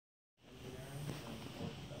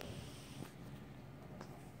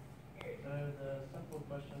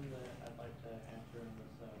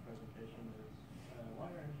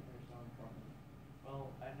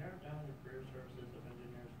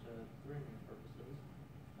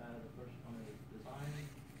The first one is design,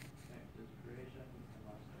 next is creation, and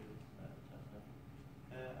lastly is testing.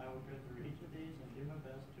 I will go through each of these and do my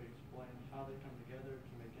best to explain how they come together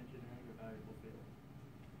to make engineering a valuable field.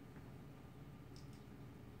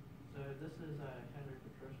 So this is Henry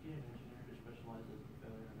Petrosky, an engineer who specializes in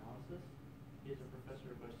failure analysis. He is a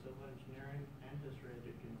professor of both civil engineering and history at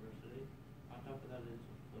Duke University. On top of that is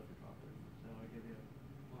a prolific author. So I'll give you a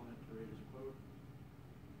moment to read his quote.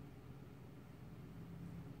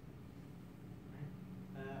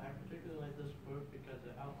 I particularly like this quote because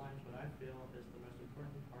it outlines what I feel is the most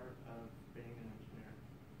important part of being an engineer,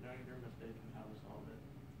 knowing your mistake and how to solve it.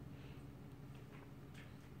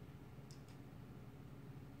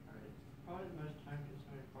 Alright, probably the most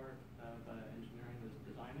time-consuming part of engineering is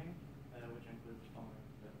designing, which includes the following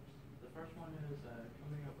steps. The first one is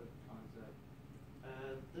coming up with a concept.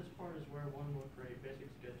 This part is where one will create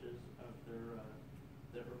basic sketches of their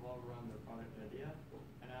that revolve around their product idea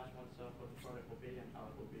and ask oneself what the product will be and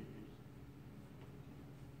how it will be used.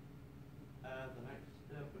 The next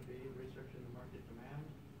step would be researching the market demand.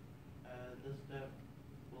 This step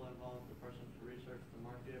will involve the person to research the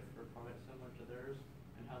market for products similar to theirs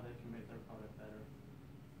and how they can make their product better.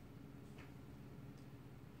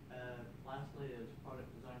 Lastly is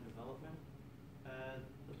product design development.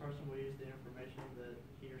 The person will use the information that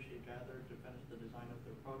he or she gathered to finish the design of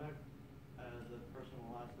their product. The person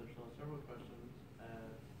will ask themselves several questions,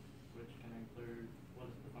 which can include what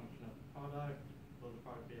is the function of the product, will the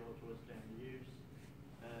product be able to withstand use,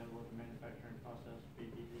 will the manufacturing process be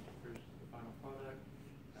easy to produce the final product,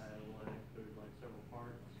 will it include like several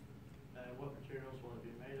parts, what materials will it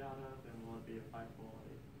be made out of, and will it be of high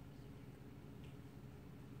quality.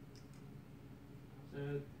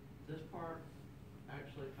 So this part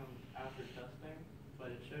actually comes after testing, but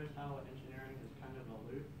it shows how engineering is kind of a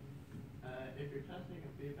loop. If your testing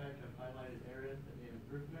and feedback have highlighted areas that need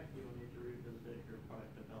improvement, you will need to revisit your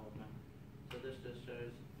product development. So this just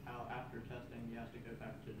shows how after testing you have to go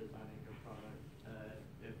back to designing your product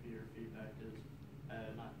if your feedback is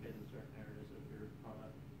not hit in certain areas of your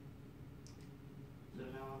product. So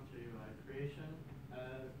now on to creation.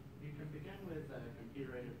 You can begin with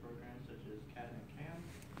computer-aided programs such as CAD and CAM.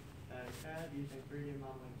 CAD using 3D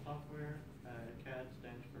modeling software. CAD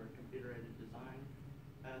stands for computer-aided design.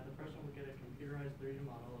 The person will get a computerized 3D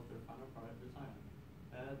model of their final product design.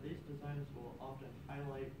 These designs will often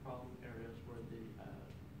highlight problem areas where the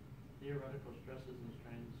theoretical stresses and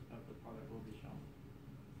strains of the product will be shown.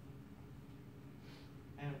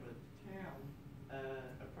 And with CAM,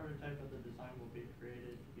 a prototype of the design will be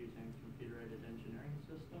created using computer-aided engineering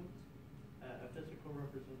systems. A physical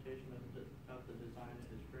representation of the design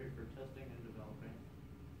is great for testing and developing.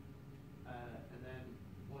 And then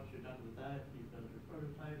once you're done with that, you build your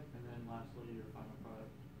prototype, and then lastly, your final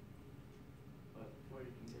product. But before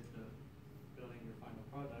you can get to building your final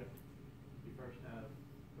product, you first have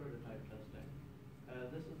prototype testing.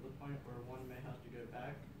 This is the point where one may have to go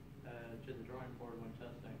back to the drawing board when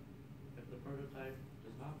testing. If the prototype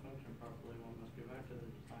does not function properly, one must go back to the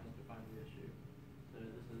designs to find the issue. So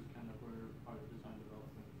this is kind of where product design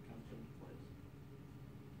development comes into place.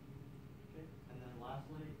 Okay, and then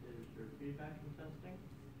lastly is your feedback and testing.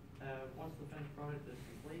 Once the finished product is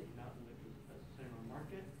complete and out in the consumer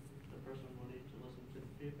market, the person will need to listen to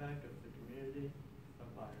the feedback of the community of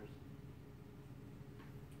buyers.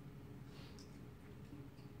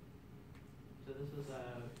 So this is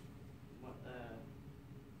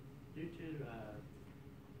due to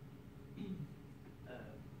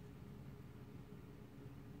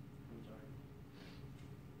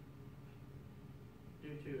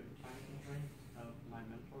due to time constraints of my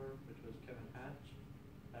mentor, which was Kevin Hatch.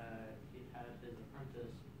 He had his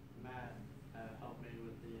apprentice, Matt, help me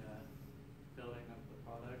with the building of the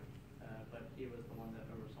product, but he was the one that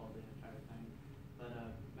oversaw the entire thing. But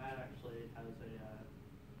Matt actually has a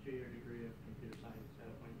 2-year degree of computer science at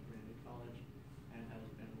Wayne Community College and has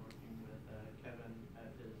been working with Kevin at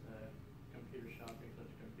his computer shop and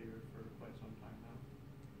Eclipse Computer for quite some time now.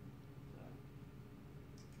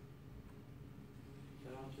 So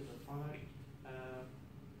on to the product.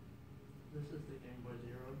 This is the Game Boy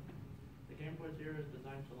Zero. The Game Boy Zero is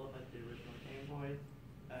designed to look like the original Game Boy,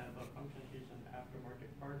 but functions using aftermarket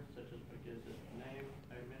parts, such as what gives it the name,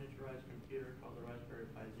 a miniaturized computer called the Raspberry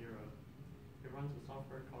Pi Zero. It runs a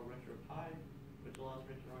software called RetroPie, which allows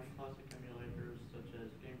me to run classic emulators such as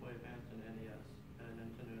Game Boy Advance and NES, a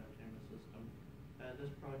Nintendo Entertainment System.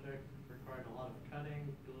 This project required a lot of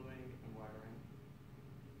cutting, gluing, and wiring.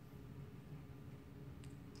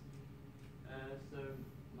 So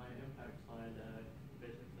my impact slide,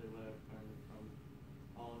 basically what I've learned from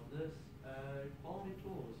all of this, quality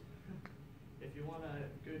tools. If you you want a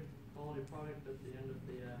good quality product at the end of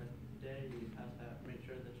the day, you have to make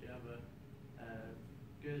sure that you have a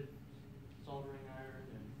good soldering iron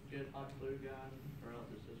and good hot glue gun, or else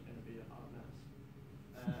it's just going to be a hot mess.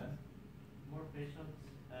 More patience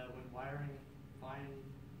when wiring fine,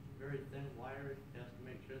 very thin wire. You have to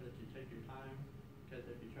make sure that you take your time, because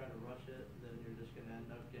if you try to rush it, then you're just going to end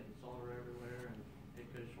up getting solder everywhere, and it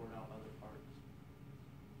could short out other parts.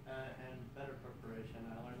 And better preparation.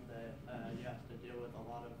 I learned that you have to deal with a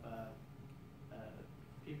lot of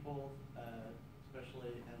people,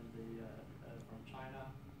 especially in the from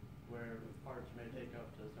China, where parts may take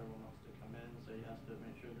up to several months to come in. So you have to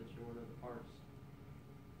make sure that you order the parts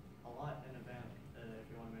a lot in advance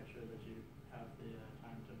if you want to make sure that you have the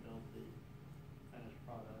time to build the finished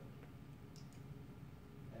product.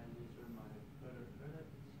 And these are my photo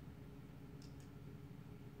credits.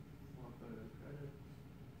 More photo credits.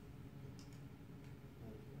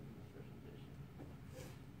 That's my presentation.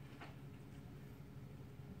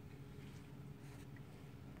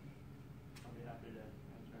 I'll be happy to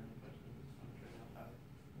answer any questions. I'm sure you'll have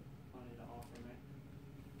plenty to offer me.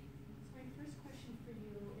 So my first question for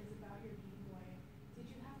you is about your Game Boy. Did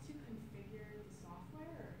you have to configure the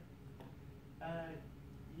software?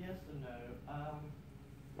 Yes and no.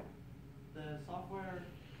 The software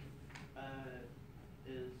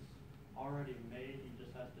is already made. You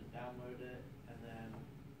just have to download it and then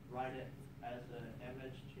write it as an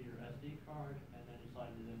image to your SD card, and then you slide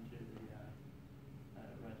it into the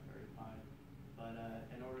Raspberry Pi. But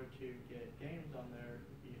in order to get games on there,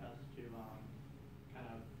 you have to kind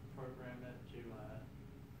of program it to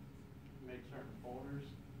make certain folders,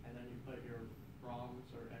 and then you put your ROMs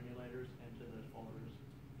or emulators into those folders.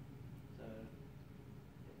 So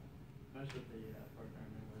most of the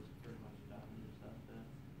programming was pretty much done. You just have to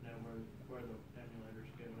know where the emulators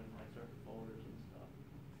go in like certain folders and stuff.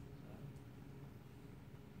 So.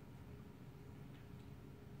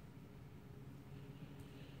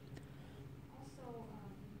 Also,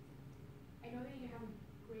 I know that you have a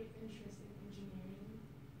great interest in engineering.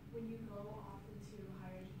 When you go off into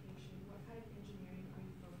higher education, what kind of engineering are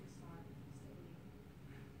you focused on studying?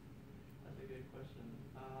 That's a good question.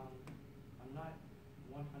 I'm not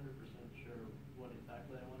 100% sure what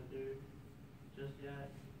exactly I want to do just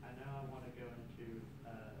yet. I know I want to go into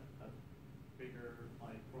a bigger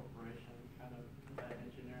like corporation kind of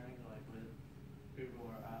engineering, like with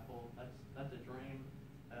Google or Apple. That's a dream,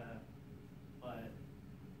 but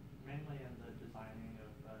mainly in the designing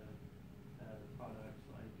of products.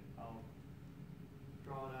 Like I'll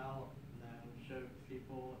draw it out and then show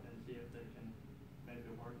people and see if they can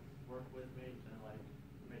maybe work with me to like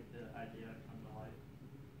make the idea come to life.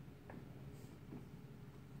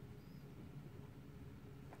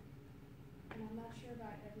 And I'm not sure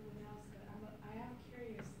about everyone else, but I am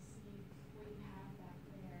curious to see what you have back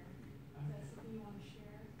there. Is that something you want to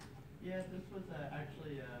share? Yeah, this was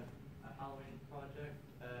actually a Halloween project.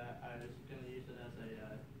 I was going to use it as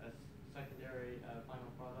a secondary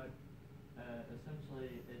final product.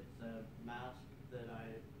 Essentially, it's a mask that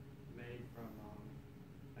I made from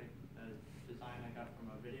a design I got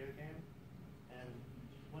from a video game. And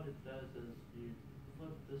what it does is you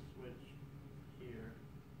flip this switch here,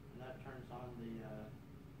 and that turns on the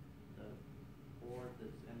board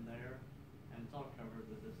that's in there, and it's all covered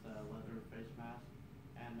with this leather face mask.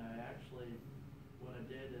 And I actually, what I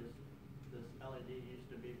did is, this LED used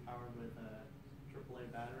to be powered with AAA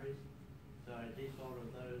batteries, so I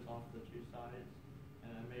desoldered those off the two sides,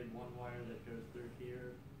 and I made one wire that goes through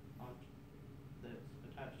here, that's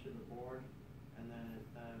attached to the board, and then it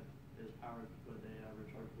is powered with a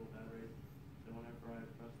rechargeable battery. So whenever I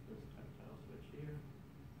press this tactile switch here,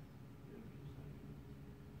 give it a few seconds,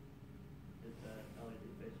 it's a LED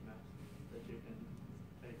face mask that you can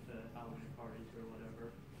take to Halloween parties or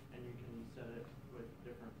whatever, and you can set it with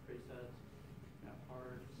different presets. Got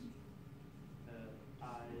hearts,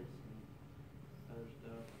 eyes, and other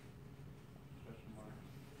stuff, question marks,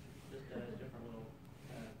 just different little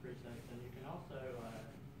presets. And you can also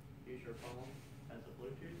use your phone as a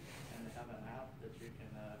Bluetooth, and they have an app that you can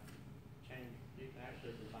change. You can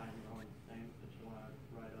actually design your own things that you want to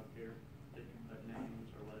write up here. You can put names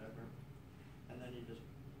or whatever, and then you just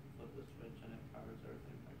flip the switch and it powers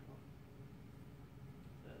everything back on.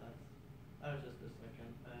 So that was just the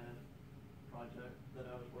second project that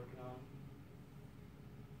I was working on.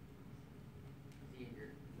 See if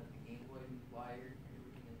you're is that the Game Boy wired and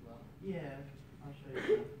everything as well? Yeah, I'll show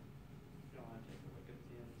you. If you want to take a look at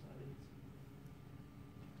the inside.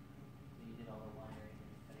 So you did all the wiring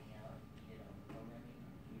and setting out, you did all the programming,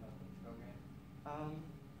 or do you have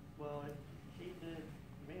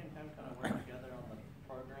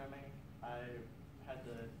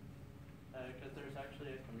because there's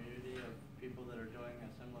actually a community of people that are doing a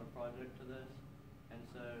similar project to this. And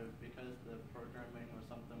so because the programming was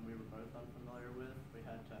something we were both unfamiliar with, we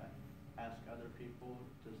had to ask other people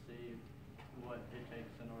to see what it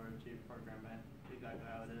takes in order to program it exactly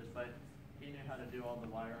how it is. But he knew how to do all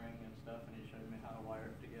the wiring and stuff, and he showed me how to wire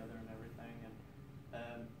it together and everything.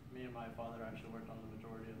 And me and my father actually worked on the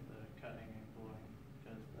majority of the cutting and gluing,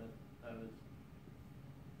 because that was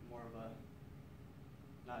more of a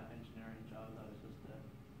not engineering job. That was just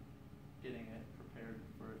getting it prepared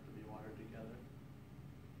for it to be wired together.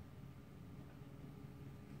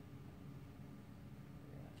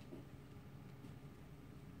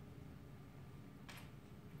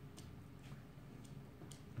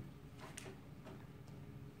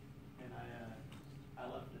 And I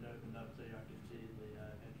left it opened up so y'all could see the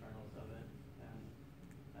internals of it and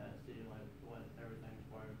see like what everything's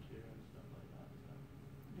wired to and stuff like that. So.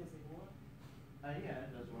 Does it work? Yeah,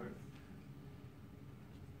 it does work.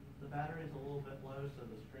 The battery's a little bit low, so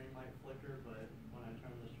the screen might flicker, but when I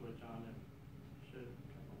turn the switch on, it should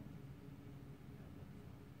come on.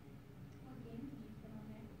 What game do you put on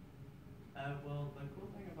there? Well, the cool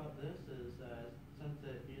thing about this is since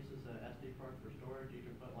it uses a SD card for storage, you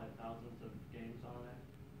can put like thousands of games on it.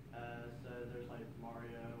 So there's like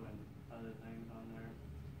Mario and other things on there.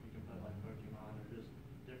 You can put like Pokemon or just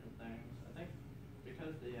different things. I think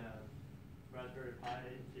because the Raspberry Pi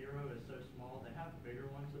Zero is so small, they have bigger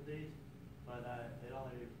ones of these, but it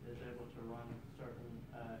only is able to run certain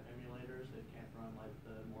emulators. It can't run like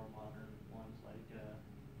the more modern ones like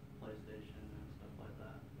PlayStation and stuff like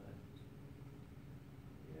that. But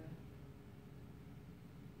yeah,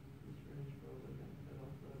 this screen's probably gonna cut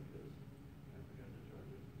off though because I forgot to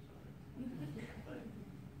charge it. Sorry,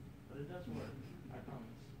 but it does work.